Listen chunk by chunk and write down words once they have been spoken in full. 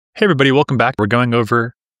Hey everybody, welcome back. We're going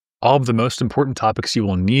over all of the most important topics you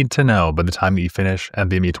will need to know by the time that you finish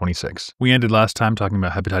NBME 26. We ended last time talking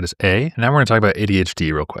about hepatitis A, and now we're going to talk about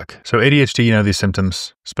ADHD real quick. So ADHD, you know these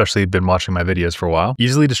symptoms, especially if you've been watching my videos for a while.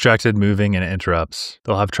 Easily distracted, moving, and interrupts.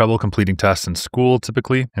 They'll have trouble completing tests in school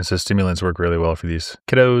typically, and so stimulants work really well for these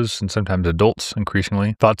kiddos and sometimes adults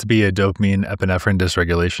increasingly. Thought to be a dopamine epinephrine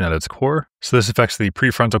dysregulation at its core. So this affects the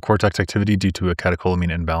prefrontal cortex activity due to a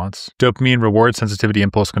catecholamine imbalance. Dopamine reward sensitivity,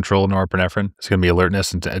 impulse control, norepinephrine. It's going to be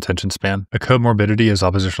alertness and attention span. A comorbidity is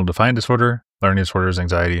oppositional defiant disorder. Learning disorders,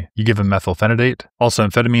 anxiety. You give them methylphenidate. Also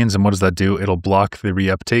amphetamines, and what does that do? It'll block the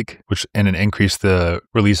reuptake, and increase the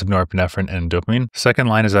release of norepinephrine and dopamine. Second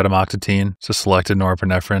line is atomoxetine. It's a selected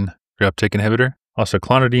norepinephrine reuptake inhibitor. Also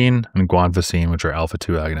clonidine and guanfacine, which are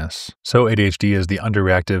alpha-2 agonists. So ADHD is the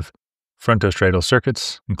underreactive frontostriatal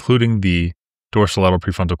circuits, including the dorsolateral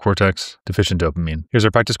prefrontal cortex, deficient dopamine. Here's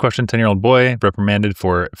our practice question. 10-year-old boy reprimanded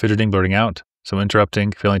for fidgeting, blurting out, so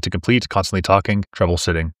interrupting, failing to complete, constantly talking, trouble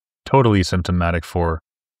sitting. Totally symptomatic for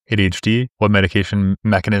ADHD. What medication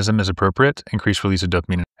mechanism is appropriate? Increased release of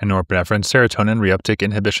dopamine and norepinephrine. Serotonin reuptake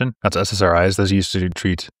inhibition. That's SSRIs. Those are used to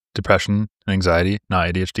treat depression and anxiety, not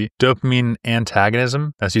ADHD. Dopamine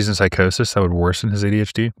antagonism. That's used in psychosis. That would worsen his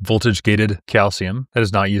ADHD. Voltage-gated calcium. That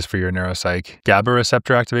is not used for your neuropsych. GABA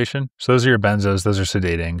receptor activation. So those are your benzos. Those are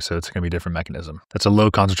sedating. So it's going to be a different mechanism. That's a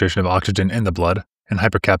low concentration of oxygen in the blood. And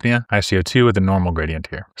hypercapnia, ICO2 with a normal gradient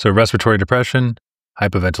here. So respiratory depression,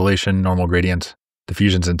 hypoventilation, normal gradient,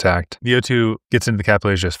 diffusion's intact. The O2 gets into the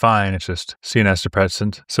capillaries just fine. It's just CNS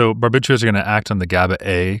depressant. So barbiturates are going to act on the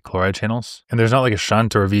GABA-A chloride channels. And there's not like a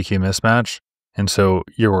shunt or a VQ mismatch. And so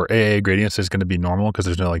your AA gradients is going to be normal because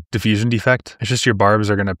there's no like diffusion defect. It's just your barbs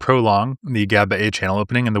are going to prolong the GABA-A channel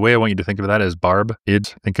opening. And the way I want you to think of that is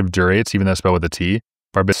think of durates, even though it's spelled with a T.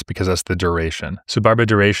 Barbits because that's the duration. So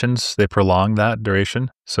barbiturations, they prolong that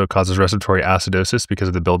duration. So it causes respiratory acidosis because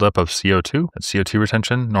of the buildup of CO2. That's CO2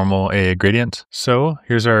 retention, normal AA gradient. So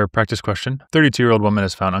here's our practice question. 32-year-old woman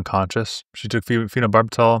is found unconscious. She took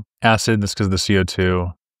phenobarbital acid. That's because of the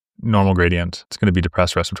CO2. Normal gradient. It's going to be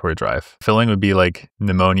depressed respiratory drive. Filling would be like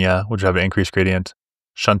pneumonia, which would have an increased gradient.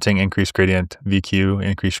 Shunting, increased gradient. VQ,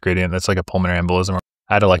 increased gradient. That's like a pulmonary embolism.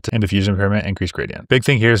 Atelectasis and diffusion impairment, increased gradient. Big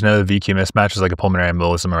thing here is know the VQ mismatch is like a pulmonary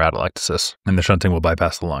embolism or atelectasis, and the shunting will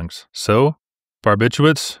bypass the lungs. So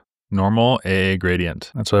barbiturates, normal AA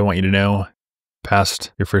gradient. That's what I want you to know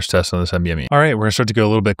past your first test on this NBME. All right, we're gonna start to go a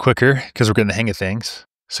little bit quicker because we're getting the hang of things.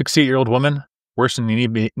 68-year-old woman,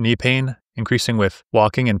 worsening knee pain, increasing with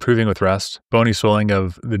walking, improving with rest, bony swelling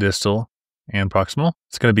of the distal and proximal.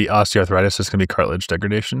 It's gonna be osteoarthritis. It's gonna be cartilage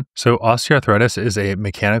degradation. So osteoarthritis is a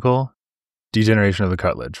mechanical degeneration of the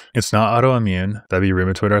cartilage. It's not autoimmune. That'd be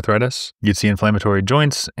rheumatoid arthritis. You'd see inflammatory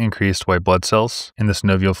joints, increased white blood cells in the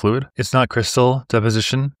synovial fluid. It's not crystal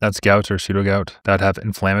deposition. That's gout or pseudogout. That'd have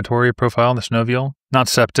inflammatory profile in the synovial. Not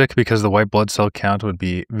septic because the white blood cell count would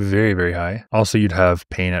be very, very high. Also, you'd have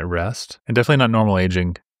pain at rest. And definitely not normal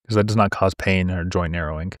aging because that does not cause pain or joint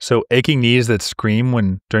narrowing. So aching knees that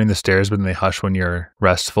scream during the stairs, but then they hush when you're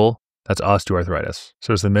restful. That's osteoarthritis.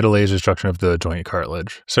 So it's the middle-aged destruction of the joint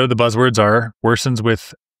cartilage. So the buzzwords are worsens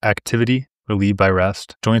with activity, relieved by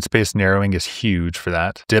rest. Joint space narrowing is huge for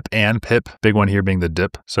that. Dip and PIP, big one here being the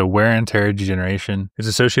dip. So wear and tear degeneration is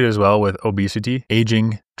associated as well with obesity,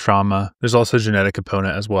 aging, trauma. There's also a genetic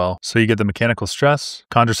component as well. So you get the mechanical stress.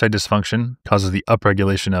 Chondrocyte dysfunction causes the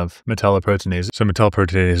upregulation of metalloproteinases. So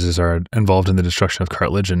metalloproteinases are involved in the destruction of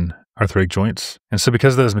cartilage and arthritic joints. And so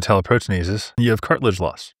because of those metalloproteinases, you have cartilage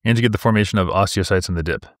loss and you get the formation of osteocytes in the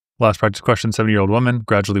dip. Last practice question, 70-year-old woman,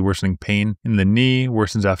 gradually worsening pain in the knee,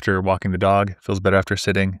 worsens after walking the dog, feels better after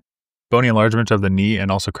sitting. Bony enlargement of the knee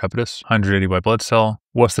and also crepitus, 180 white blood cell.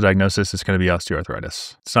 What's the diagnosis? It's going to be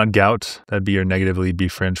osteoarthritis. It's not gout. That'd be your negatively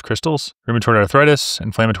befringed crystals. Rheumatoid arthritis,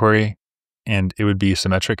 inflammatory, and it would be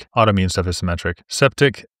symmetric. Autoimmune stuff is symmetric.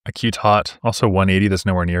 Septic, acute hot, also 180, that's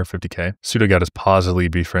nowhere near 50K. Pseudogout is positively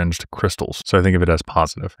befringed crystals. So I think of it as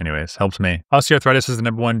positive. Anyways, helps me. Osteoarthritis is the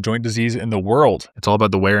 #1 joint disease in the world. It's all about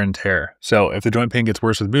the wear and tear. So if the joint pain gets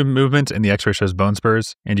worse with movement and the x-ray shows bone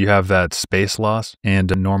spurs and you have that space loss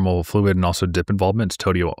and normal fluid and also dip involvement, it's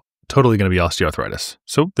totally going to be osteoarthritis.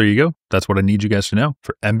 So there you go. That's what I need you guys to know.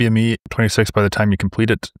 For NBME 26, by the time you complete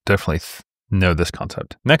it, definitely know this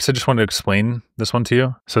concept. Next, I just want to explain this one to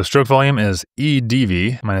you. So stroke volume is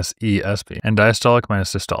EDV minus ESV and diastolic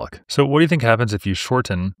minus systolic. So what do you think happens if you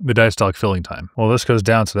shorten the diastolic filling time? Well, this goes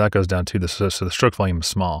down, so that goes down too. So the stroke volume is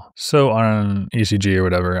small. So on an ECG or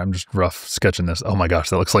whatever, I'm just rough sketching this. Oh my gosh,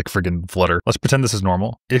 that looks like friggin' flutter. Let's pretend this is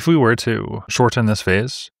normal. If we were to shorten this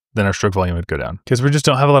phase, then our stroke volume would go down because we just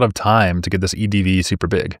don't have a lot of time to get this EDV super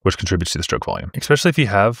big, which contributes to the stroke volume. Especially if you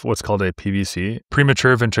have what's called a PVC,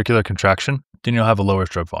 premature ventricular contraction, then you'll have a lower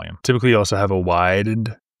stroke volume. Typically, you also have a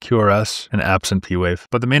widened QRS and absent P wave.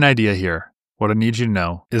 But the main idea here, what I need you to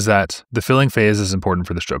know is that the filling phase is important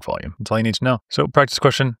for the stroke volume. That's all you need to know. So practice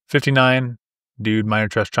question 59, dude, minor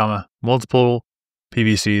chest trauma, multiple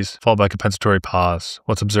PVCs, followed by compensatory pause.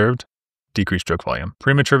 What's observed? Decreased stroke volume.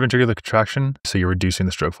 Premature ventricular contraction, so you're reducing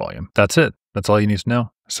the stroke volume. That's it. That's all you need to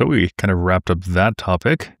know. So we kind of wrapped up that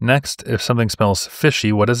topic. Next, if something smells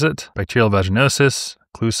fishy, what is it? Bacterial vaginosis,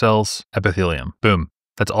 clue cells, epithelium. Boom.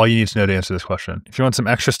 That's all you need to know to answer this question. If you want some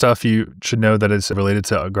extra stuff, you should know that it's related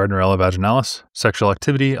to Gardnerella vaginalis, sexual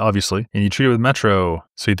activity, obviously, and you treat it with Metro.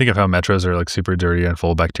 So you think of how Metros are like super dirty and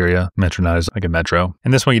full of bacteria. Metronide is like a Metro.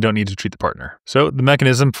 And this one, you don't need to treat the partner. So the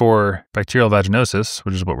mechanism for bacterial vaginosis,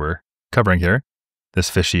 which is what we're covering here, this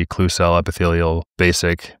fishy clue cell epithelial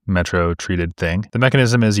basic Metro treated thing. The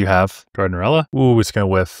mechanism is you have Gardnerella. Ooh, it's going to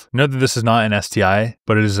whiff. Note that this is not an STI,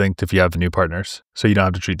 but it is linked if you have new partners. So you don't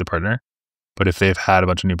have to treat the partner. But if they've had a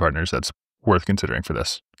bunch of new partners, that's worth considering for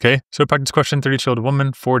this. Okay, so practice question, 32-year-old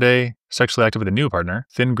woman, 4-day, sexually active with a new partner,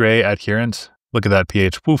 thin gray, adherent. Look at that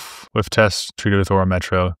pH, woof, whiff test, treated with oral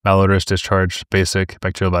Metro, malodorous discharge, basic,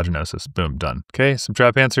 bacterial vaginosis, boom, done. Okay, some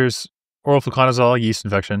trap answers, oral fluconazole, yeast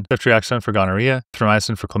infection, ceftriaxone for gonorrhea,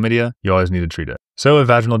 thromycin for chlamydia, you always need to treat it. So if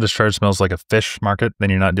vaginal discharge smells like a fish market, then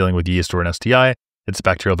you're not dealing with yeast or an STI, it's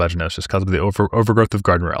bacterial vaginosis caused by the overgrowth of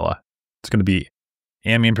Gardnerella. It's going to be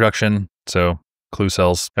amine production, so clue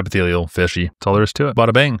cells, epithelial, fishy. That's all there is to it.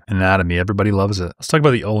 Bada bang. Anatomy. Everybody loves it. Let's talk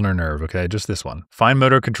about the ulnar nerve, okay? Just this one. Fine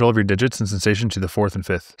motor control of your digits and sensation to the 4th and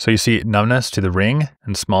 5th. So you see numbness to the ring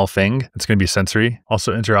and small fing. It's going to be sensory.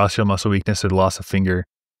 Also interosseal muscle weakness or the loss of finger.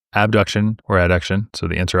 Abduction or adduction, so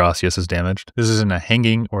the interosseous is damaged. This isn't a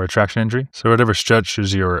hanging or a traction injury. So whatever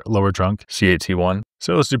stretches your lower trunk, C8T1.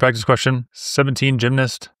 So let's do practice question. 17,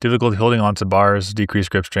 gymnast, difficulty holding onto bars, decreased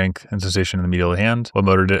grip strength and sensation in the medial of the hand. What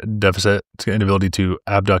motor deficit? It's inability to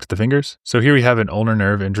abduct the fingers. So here we have an ulnar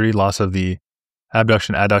nerve injury, loss of the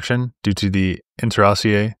abduction, adduction due to the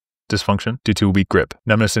interosseous dysfunction due to weak grip.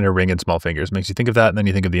 Numbness in her ring and small fingers makes you think of that, and then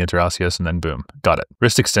you think of the interosseous, and then boom, got it.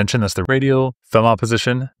 Wrist extension, that's the radial. Thumb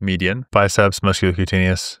opposition, median. Biceps,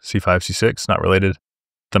 musculocutaneous, C5, C6, not related.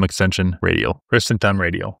 Thumb extension, radial. Wrist and thumb,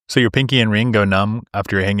 radial. So your pinky and ring go numb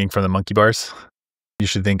after you're hanging from the monkey bars. You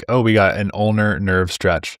should think, oh, we got an ulnar nerve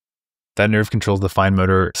stretch. That nerve controls the fine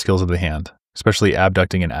motor skills of the hand, especially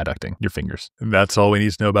abducting and adducting your fingers. And that's all we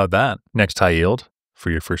need to know about that. Next, high yield. For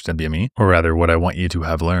your first NBME, or rather what I want you to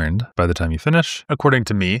have learned by the time you finish, according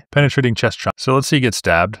to me, penetrating chest trauma. So let's say you get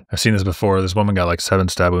stabbed. I've seen this before. This woman got like 7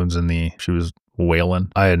 stab wounds in the, she was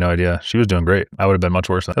wailing. I had no idea. She was doing great. I would have been much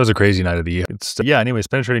worse. That was a crazy night of the year. Yeah, anyways,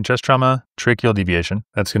 penetrating chest trauma, tracheal deviation.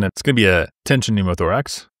 It's gonna be a tension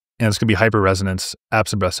pneumothorax. And it's going to be hyperresonance,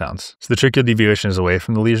 absent breath sounds. So the tracheal deviation is away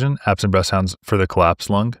from the lesion, absent breath sounds for the collapsed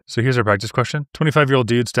lung. So here's our practice question. 25-year-old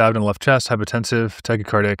dude stabbed in the left chest, hypotensive,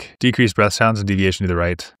 tachycardic, decreased breath sounds and deviation to the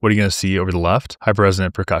right. What are you going to see over the left?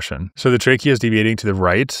 Hyperresonant percussion. So the trachea is deviating to the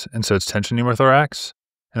right, and so it's tension pneumothorax.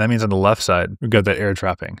 And that means on the left side, we've got that air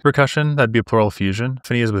trapping. Percussion, that'd be a pleural effusion.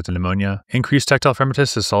 Phony is with pneumonia. Increased tactile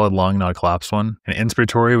fremitus is solid lung, not a collapsed one. And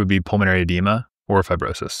inspiratory would be pulmonary edema or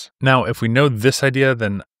fibrosis. Now, if we know this idea,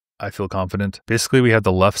 then I feel confident. Basically, we have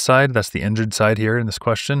the left side. That's the injured side here in this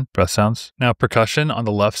question. Breath sounds. Now, percussion on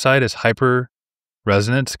the left side is hyper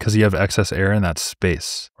resonant because you have excess air in that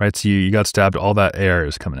space, right? So you got stabbed, all that air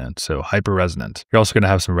is coming in. So hyper resonant. You're also going to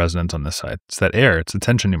have some resonance on this side. It's that air. It's the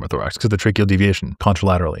tension pneumothorax because the tracheal deviation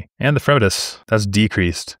contralaterally. And the fremitus, that's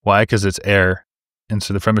decreased. Why? Because it's air. And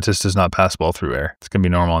so the fremitus does not pass well through air. It's going to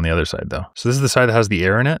be normal on the other side though. So this is the side that has the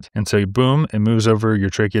air in it. And so boom, it moves over your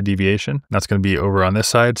tracheal deviation. That's going to be over on this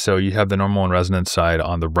side. So you have the normal and resonant side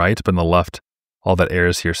on the right, but on the left, all that air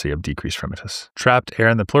is here. So you have decreased fremitus. Trapped air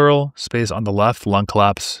in the pleural, space on the left, lung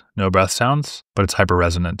collapse, no breath sounds, but it's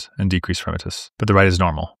hyperresonant and decreased fremitus. But the right is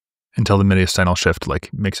normal until the mediastinal shift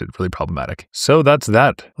makes it really problematic. So that's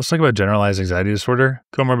that. Let's talk about generalized anxiety disorder,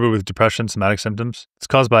 comorbid with depression, somatic symptoms. It's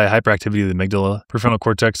caused by hyperactivity of the amygdala. Prefrontal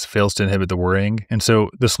cortex fails to inhibit the worrying. And so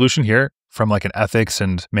the solution here from like an ethics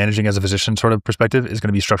and managing as a physician sort of perspective is going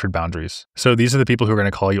to be structured boundaries. So these are the people who are going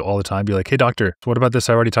to call you all the time, be like, hey doctor, what about this?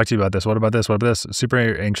 I already talked to you about this. What about this? What about this? Super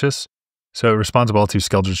anxious. So it responds well to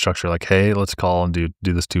scheduled structure, like, hey, let's call and do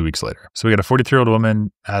this 2 weeks later. So we got a 43-year-old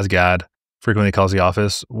woman, has GAD, frequently calls the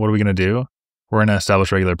office. What are we going to do? We're going to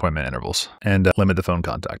establish regular appointment intervals and limit the phone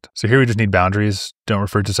contact. So here we just need boundaries. Don't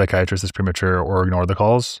refer to psychiatrists as premature or ignore the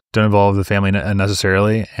calls. Don't involve the family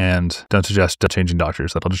unnecessarily, and don't suggest changing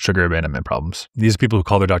doctors. That'll just trigger abandonment problems. These are people who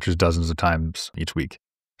call their doctors dozens of times each week.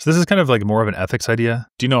 So this is kind of like more of an ethics idea.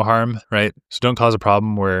 Do no harm, right? So don't cause a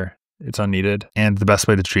problem where it's unneeded. And the best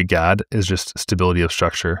way to treat GAD is just stability of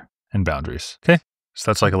structure and boundaries. Okay. So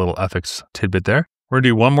that's like a little ethics tidbit there. We're gonna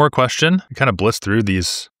do one more question. We kind of blitz through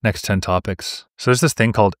these next 10 topics. So there's this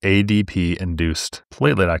thing called ADP-induced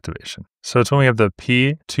platelet activation. So it's when we have the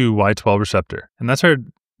P2Y12 receptor, and that's our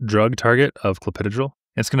drug target of clopidogrel.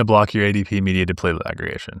 It's gonna block your ADP-mediated platelet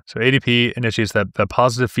aggregation. So ADP initiates that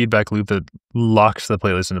positive feedback loop that locks the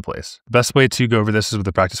platelets into place. The best way to go over this is with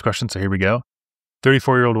a practice question, so here we go.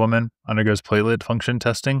 34-year-old woman undergoes platelet function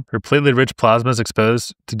testing. Her platelet-rich plasma is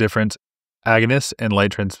exposed to different agonists and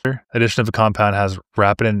light transfer. Addition of a compound has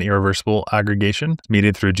rapid and irreversible aggregation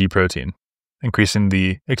mediated through a G protein, increasing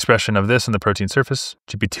the expression of this in the protein surface,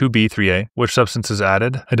 GP2B3A. Which substance is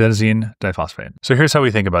added? Adenosine diphosphate. So here's how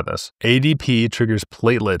we think about this. ADP triggers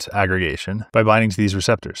platelet aggregation by binding to these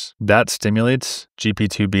receptors. That stimulates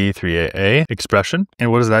GP2B3A expression.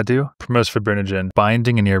 And what does that do? Promotes fibrinogen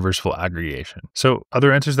binding and irreversible aggregation. So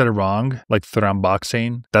other answers that are wrong, like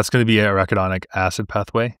thromboxane, that's going to be a arachidonic acid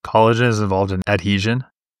pathway. Collagen is involved in adhesion,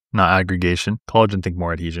 not aggregation. Collagen, think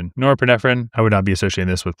more adhesion. Norepinephrine, I would not be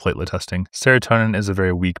associating this with platelet testing. Serotonin is a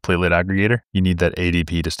very weak platelet aggregator. You need that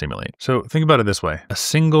ADP to stimulate. So think about it this way. A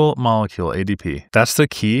single molecule ADP, that's the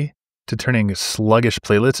key to turning sluggish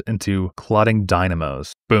platelets into clotting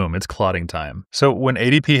dynamos. Boom, it's clotting time. So when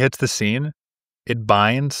ADP hits the scene, it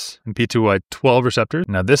binds in P2Y12 receptors.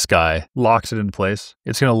 Now this guy locks it into place.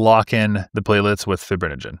 It's going to lock in the platelets with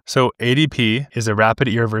fibrinogen. So ADP is a rapid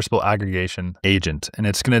irreversible aggregation agent, and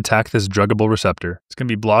it's going to attack this druggable receptor. It's going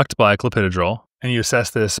to be blocked by clopidogrel, and you assess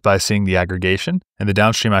this by seeing the aggregation, and the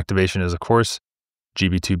downstream activation is, of course,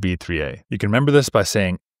 GB2B3A. You can remember this by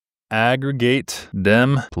saying aggregate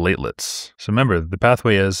them platelets. So remember, the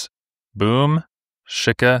pathway is boom,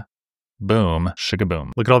 shika, boom, shika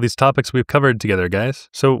boom. Look at all these topics we've covered together, guys.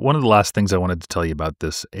 So one of the last things I wanted to tell you about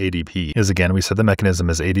this ADP is, again, we said the mechanism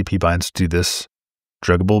is ADP binds to this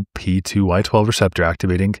druggable P2Y12 receptor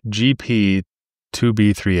activating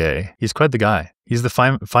GP2B3A. He's quite the guy. He's the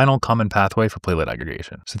final common pathway for platelet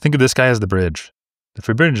aggregation. So think of this guy as the bridge, the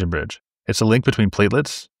fibrinogen bridge. It's a link between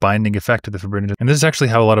platelets, binding effect of the fibrinogen. And this is actually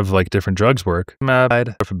how a lot of like different drugs work.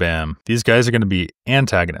 Bam. These guys are going to be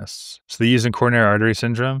antagonists. So they use in coronary artery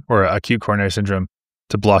syndrome or acute coronary syndrome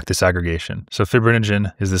to block this aggregation. So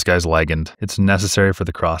fibrinogen is this guy's ligand. It's necessary for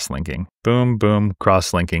the cross-linking. Boom, boom,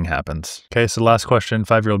 cross-linking happens. Okay, so last question.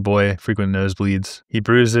 5-year-old boy, frequent nosebleeds. He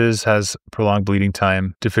bruises, has prolonged bleeding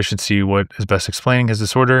time. Deficiency, what is best explaining his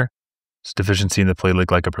disorder? It's deficiency in the platelet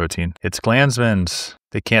glycoprotein. It's Glanzmann's.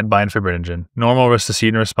 They can't bind fibrinogen. Normal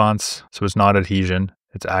ristocetin response, so it's not adhesion,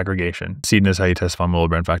 it's aggregation. Acetin is how you test von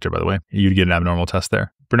Willebrand factor, by the way. You'd get an abnormal test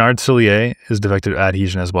there. Bernard-Cillier is defective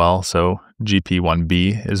adhesion as well, so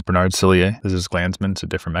GP1B is Bernard-Cillier. This is Glanzmann, it's a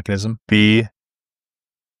different mechanism. B,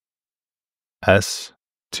 S,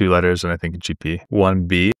 2 letters, and I think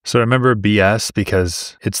GP1B. So remember BS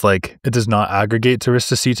because it's like, it does not aggregate to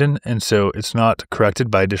ristocetin, and so it's not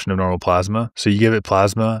corrected by addition of normal plasma. So you give it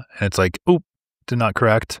plasma, and it's like, oop, did not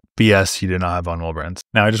correct. BS, you did not have von Willebrand's.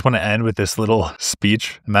 Now I just want to end with this little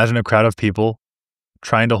speech. Imagine a crowd of people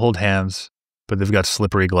trying to hold hands, but they've got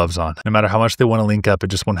slippery gloves on. No matter how much they want to link up, it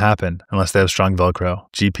just won't happen unless they have strong Velcro.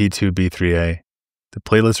 GP2B3A. The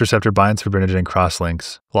platelets receptor binds fibrinogen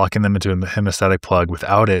cross-links, locking them into a hemostatic plug.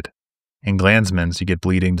 Without it, in Glanzmann's, you get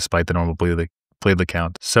bleeding despite the normal platelet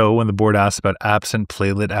count. So when the board asks about absent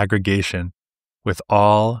platelet aggregation with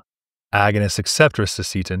all agonists except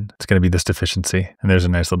ristocetin, it's going to be this deficiency. And there's a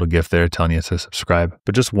nice little gift there telling you to subscribe.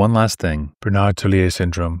 But just one last thing, Bernard-Cillier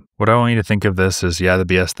syndrome. What I want you to think of this is, yeah, the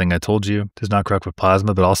BS thing I told you does not correct with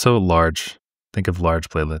plasma, but also large. Think of large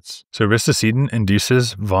platelets. So ristocetin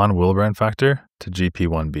induces von Willebrand factor to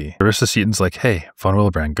GP1B. Ristocetin's like, hey, von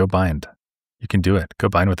Willebrand, go bind. You can do it. Go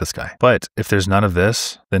bind with this guy. But if there's none of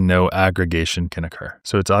this, then no aggregation can occur.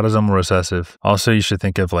 So it's autosomal recessive. Also, you should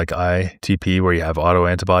think of like ITP where you have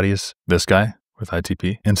autoantibodies, this guy with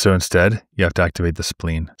ITP. And so instead, you have to activate the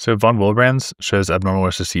spleen. So von Willebrand's shows abnormal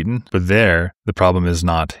ristocetin, but there, the problem is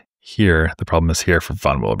not here. The problem is here for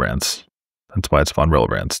von Willebrand's. That's why it's von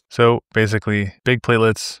Willebrand's. So basically, big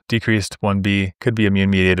platelets, decreased 1B, could be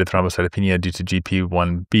immune-mediated thrombocytopenia due to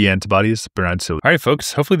GP1B antibodies, Bernard-Cillier. All right,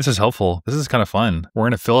 folks, hopefully this is helpful. This is kind of fun. We're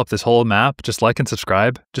going to fill up this whole map. Just like and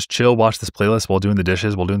subscribe. Just chill, watch this playlist while doing the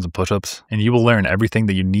dishes, while doing some push-ups, and you will learn everything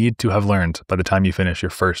that you need to have learned by the time you finish your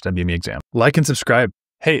first NBME exam. Like and subscribe.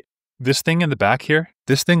 Hey, this thing in the back here,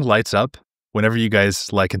 this thing lights up whenever you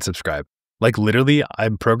guys like and subscribe. Like literally,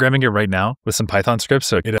 I'm programming it right now with some Python scripts.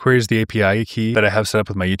 So it queries the API key that I have set up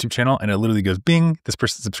with my YouTube channel, and it literally goes, bing, this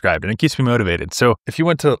person subscribed, and it keeps me motivated. So if you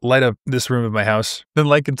want to light up this room of my house, then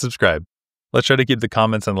like and subscribe. Let's try to keep the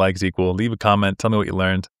comments and likes equal. Leave a comment. Tell me what you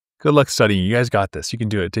learned. Good luck studying. You guys got this. You can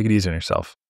do it. Take it easy on yourself.